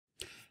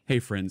Hey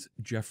friends,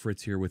 Jeff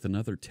Fritz here with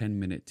another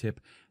 10-minute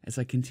tip as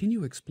I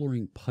continue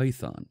exploring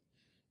Python.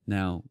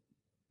 Now,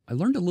 I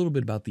learned a little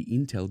bit about the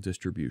Intel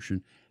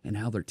distribution and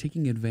how they're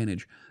taking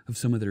advantage of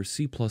some of their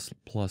C++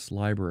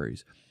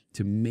 libraries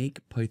to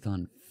make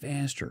Python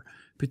faster,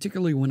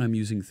 particularly when I'm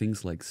using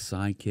things like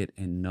scikit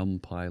and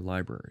NumPy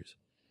libraries.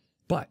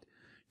 But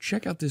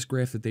check out this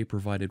graph that they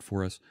provided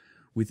for us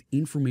with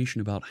information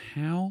about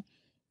how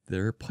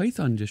their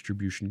Python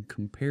distribution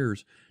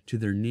compares to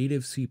their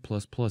native C++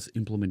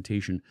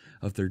 implementation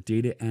of their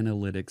data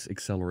analytics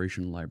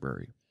acceleration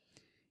library.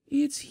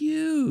 It's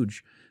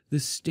huge! The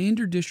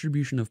standard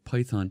distribution of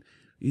Python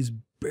is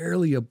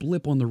barely a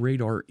blip on the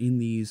radar in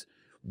these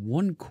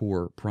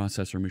one-core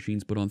processor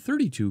machines, but on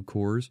 32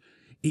 cores,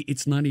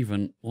 it's not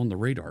even on the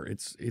radar.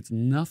 It's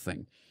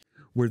nothing.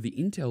 Where the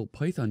Intel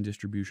Python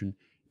distribution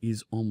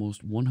is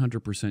almost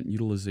 100%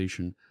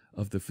 utilization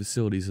of the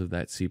facilities of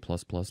that C++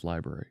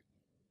 library.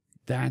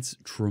 That's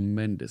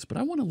tremendous, but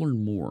I want to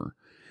learn more.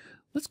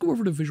 Let's go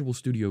over to Visual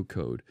Studio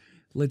Code.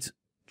 Let's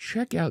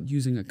check out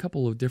using a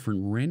couple of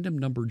different random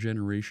number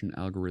generation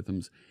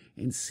algorithms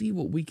and see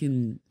what we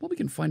can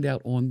find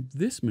out on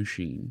this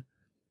machine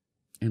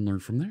and learn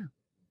from there.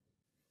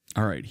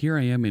 All right, here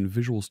I am in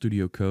Visual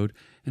Studio Code,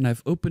 and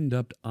I've opened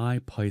up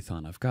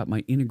IPython. I've got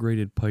my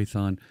integrated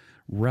Python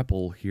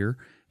REPL here,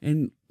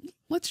 and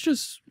let's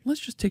just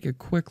take a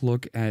quick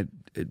look at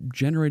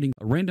generating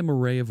a random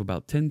array of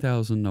about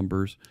 10,000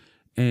 numbers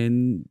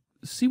and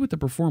see what the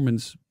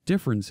performance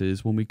difference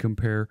is when we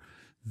compare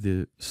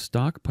the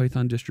stock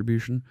Python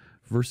distribution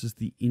versus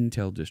the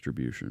Intel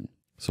distribution.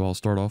 So I'll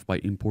start off by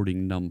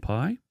importing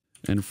NumPy,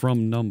 and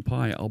from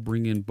NumPy I'll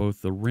bring in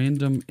both the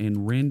random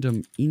and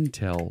random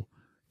Intel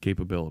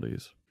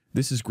capabilities.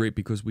 This is great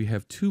because we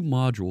have two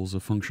modules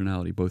of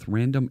functionality, both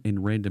random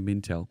and random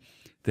Intel,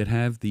 that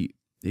have the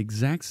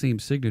exact same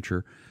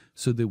signature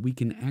so that we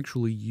can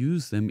actually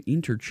use them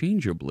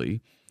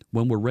interchangeably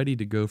when we're ready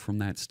to go from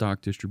that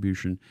stock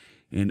distribution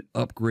and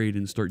upgrade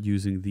and start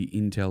using the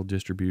Intel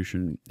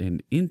distribution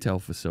and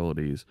Intel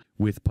facilities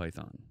with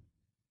Python.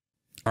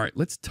 All right,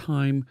 let's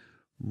time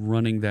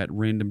running that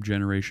random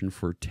generation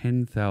for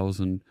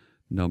 10,000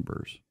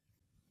 numbers.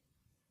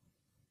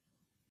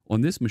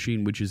 On this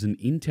machine, which is an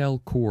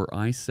Intel Core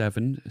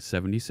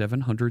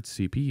i7-7700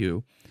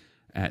 CPU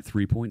at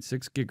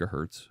 3.6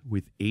 gigahertz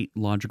with 8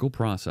 logical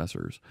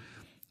processors,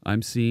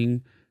 I'm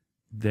seeing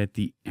that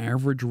the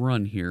average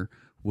run here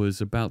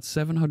was about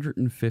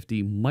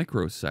 750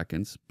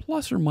 microseconds,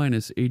 plus or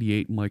minus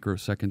 88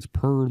 microseconds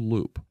per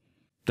loop.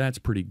 That's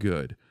pretty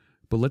good.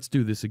 But let's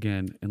do this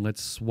again, and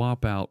let's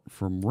swap out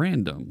from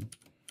random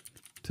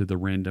to the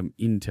random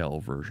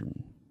Intel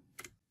version.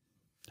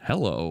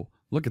 Hello,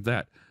 look at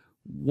that.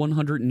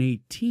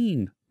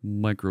 118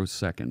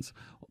 microseconds,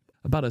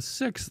 about a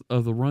sixth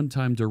of the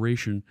runtime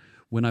duration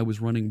when I was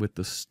running with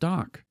the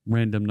stock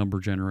random number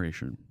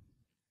generation.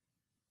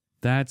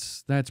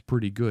 That's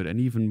pretty good,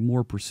 and even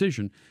more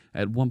precision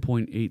at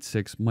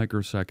 1.86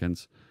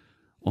 microseconds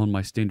on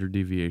my standard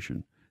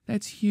deviation.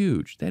 That's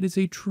huge. That is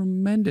a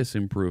tremendous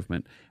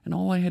improvement, and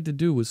all I had to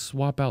do was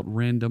swap out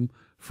random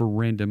for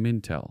random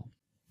Intel.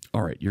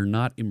 All right, you're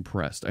not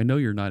impressed. I know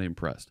you're not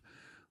impressed.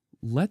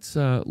 Let's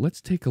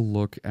take a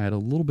look at a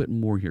little bit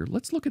more here.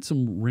 Let's look at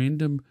some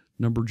random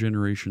number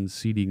generation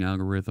seeding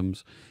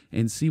algorithms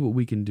and see what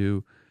we can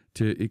do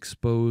to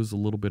expose a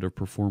little bit of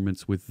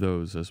performance with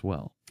those as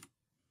well.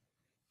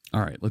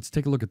 All right, let's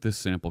take a look at this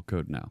sample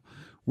code now.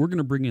 We're going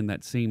to bring in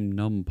that same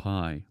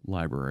NumPy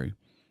library,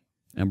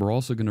 and we're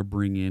also going to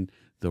bring in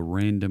the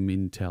random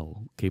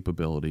Intel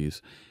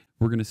capabilities.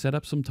 We're going to set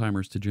up some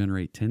timers to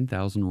generate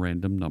 10,000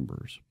 random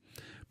numbers,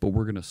 but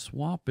we're going to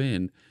swap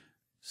in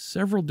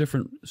several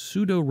different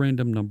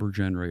pseudo-random number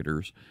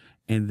generators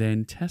and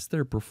then test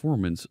their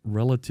performance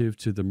relative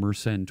to the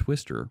Mersenne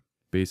Twister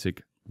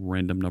basic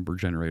random number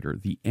generator,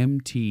 the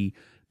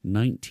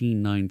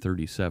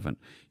MT19937.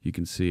 You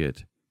can see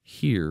it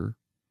here,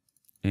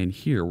 and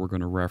here we're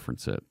going to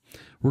reference it.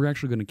 We're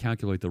actually going to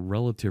calculate the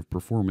relative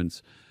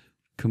performance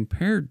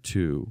compared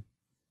to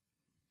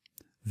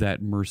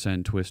that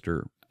Mersenne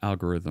Twister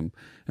algorithm,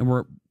 and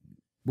we're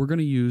going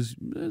to use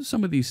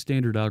some of these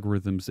standard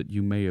algorithms that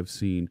you may have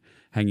seen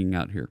hanging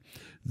out here.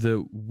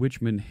 The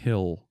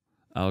Wightman-Hill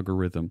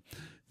algorithm,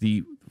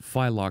 the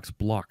Phylox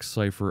block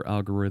cipher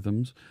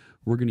algorithms.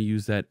 We're going to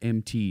use that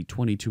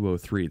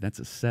MT2203. That's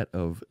a set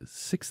of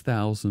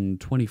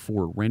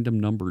 6,024 random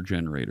number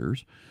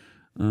generators.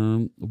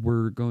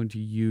 We're going to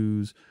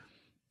use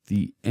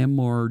the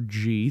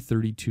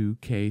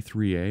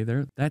MRG32K3A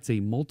there. That's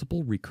a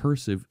multiple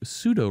recursive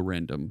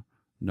pseudo-random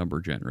number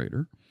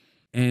generator.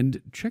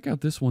 And check out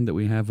this one that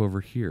we have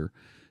over here,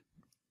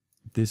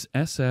 this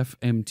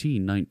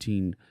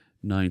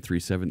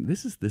SFMT19937.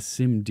 This is the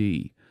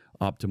SIMD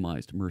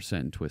optimized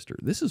Mersenne Twister.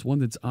 This is one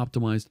that's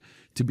optimized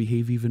to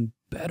behave even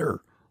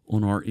better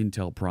on our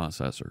Intel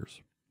processors.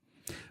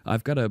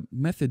 I've got a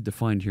method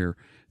defined here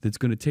that's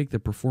going to take the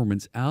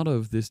performance out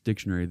of this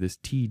dictionary, this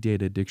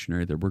T-data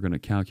dictionary that we're going to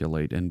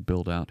calculate and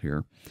build out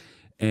here.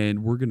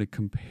 And we're going to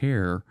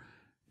compare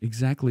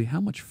exactly how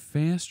much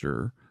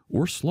faster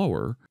or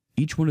slower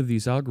each one of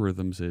these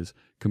algorithms is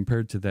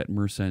compared to that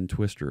Mersenne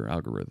twister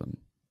algorithm.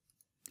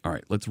 All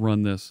right, let's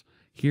run this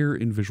here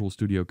in Visual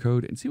Studio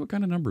Code and see what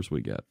kind of numbers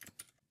we get.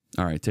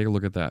 All right, take a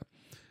look at that.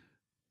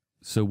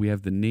 So we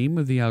have the name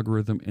of the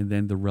algorithm and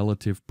then the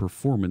relative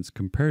performance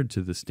compared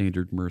to the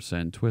standard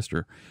Mersenne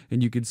twister.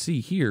 And you can see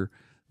here,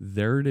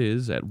 there it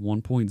is at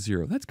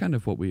 1.0. That's kind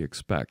of what we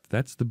expect.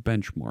 That's the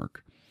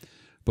benchmark.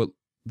 But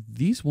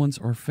these ones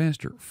are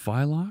faster.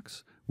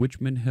 Philox,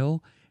 Witchman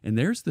Hill, and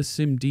there's the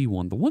SIMD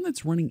one, the one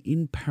that's running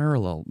in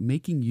parallel,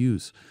 making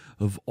use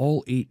of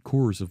all 8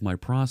 cores of my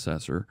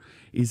processor,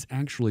 is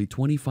actually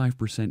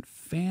 25%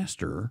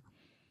 faster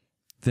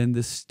than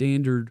the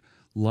standard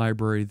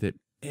library that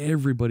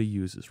everybody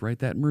uses, right?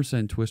 That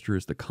Mersenne twister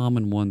is the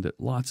common one that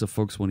lots of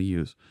folks want to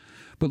use.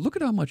 But look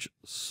at how much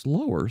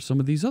slower some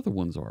of these other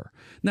ones are.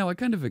 Now, I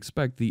kind of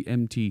expect the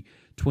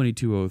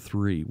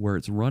MT2203, where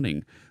it's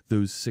running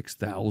those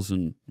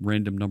 6,000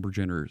 random number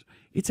generators,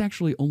 it's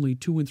actually only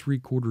 2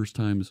 3/4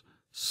 times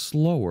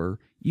slower,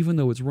 even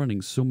though it's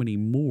running so many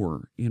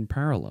more in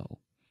parallel.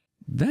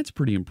 That's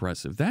pretty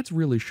impressive. That's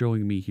really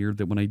showing me here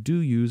that when I do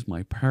use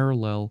my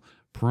parallel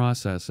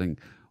processing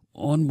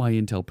on my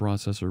Intel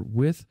processor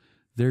with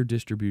their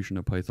distribution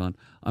of Python,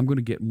 I'm going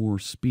to get more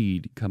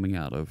speed coming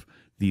out of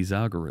these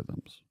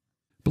algorithms.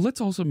 But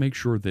let's also make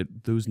sure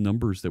that those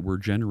numbers that we're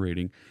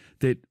generating,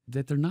 that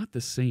they're not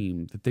the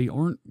same, that they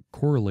aren't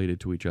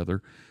correlated to each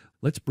other.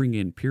 Let's bring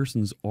in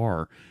Pearson's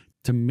R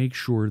to make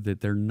sure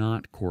that they're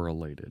not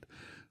correlated.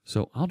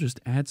 So I'll just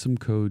add some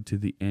code to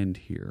the end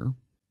here,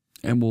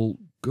 and we'll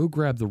go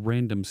grab the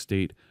random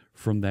state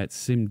from that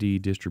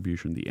SIMD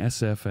distribution, the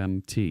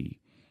SFMT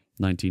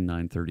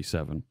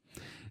 19937.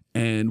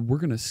 And we're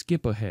going to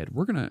skip ahead.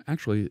 We're going to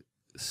actually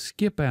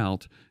skip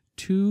out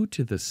 2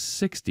 to the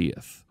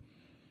 60th,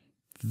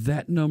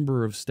 that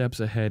number of steps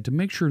ahead, to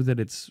make sure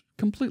that it's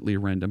completely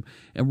random.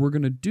 And we're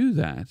going to do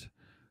that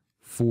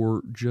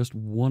for just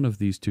one of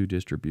these 2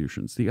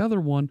 distributions. The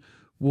other one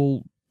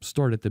will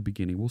start at the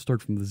beginning. We'll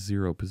start from the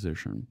 0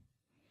 position.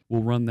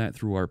 We'll run that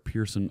through our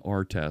Pearson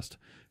R test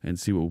and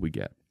see what we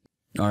get.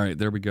 All right,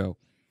 there we go.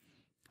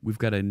 We've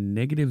got a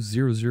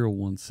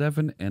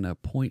 -0017 and a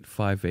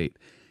 0.58.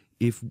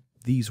 If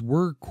these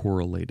were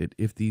correlated,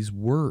 if these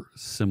were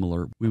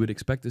similar, we would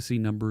expect to see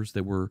numbers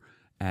that were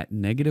at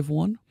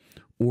 -1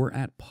 or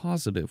at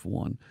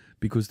 +1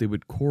 because they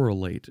would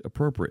correlate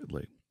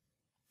appropriately.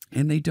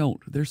 And they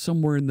don't. They're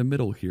somewhere in the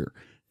middle here.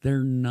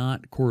 They're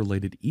not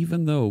correlated,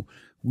 even though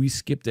we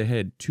skipped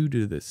ahead 2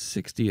 to the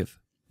 60th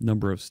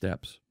number of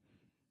steps.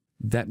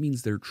 That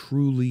means they're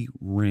truly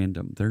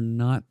random. They're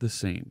not the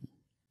same.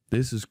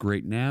 This is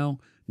great. Now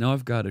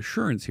I've got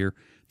assurance here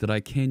that I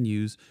can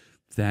use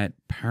that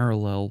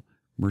parallel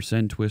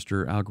Mersenne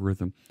twister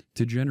algorithm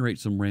to generate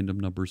some random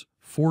numbers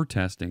for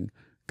testing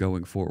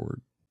going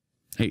forward.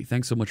 Hey,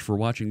 thanks so much for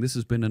watching. This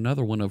has been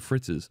another one of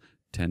Fritz's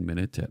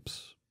 10-Minute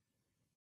Tips.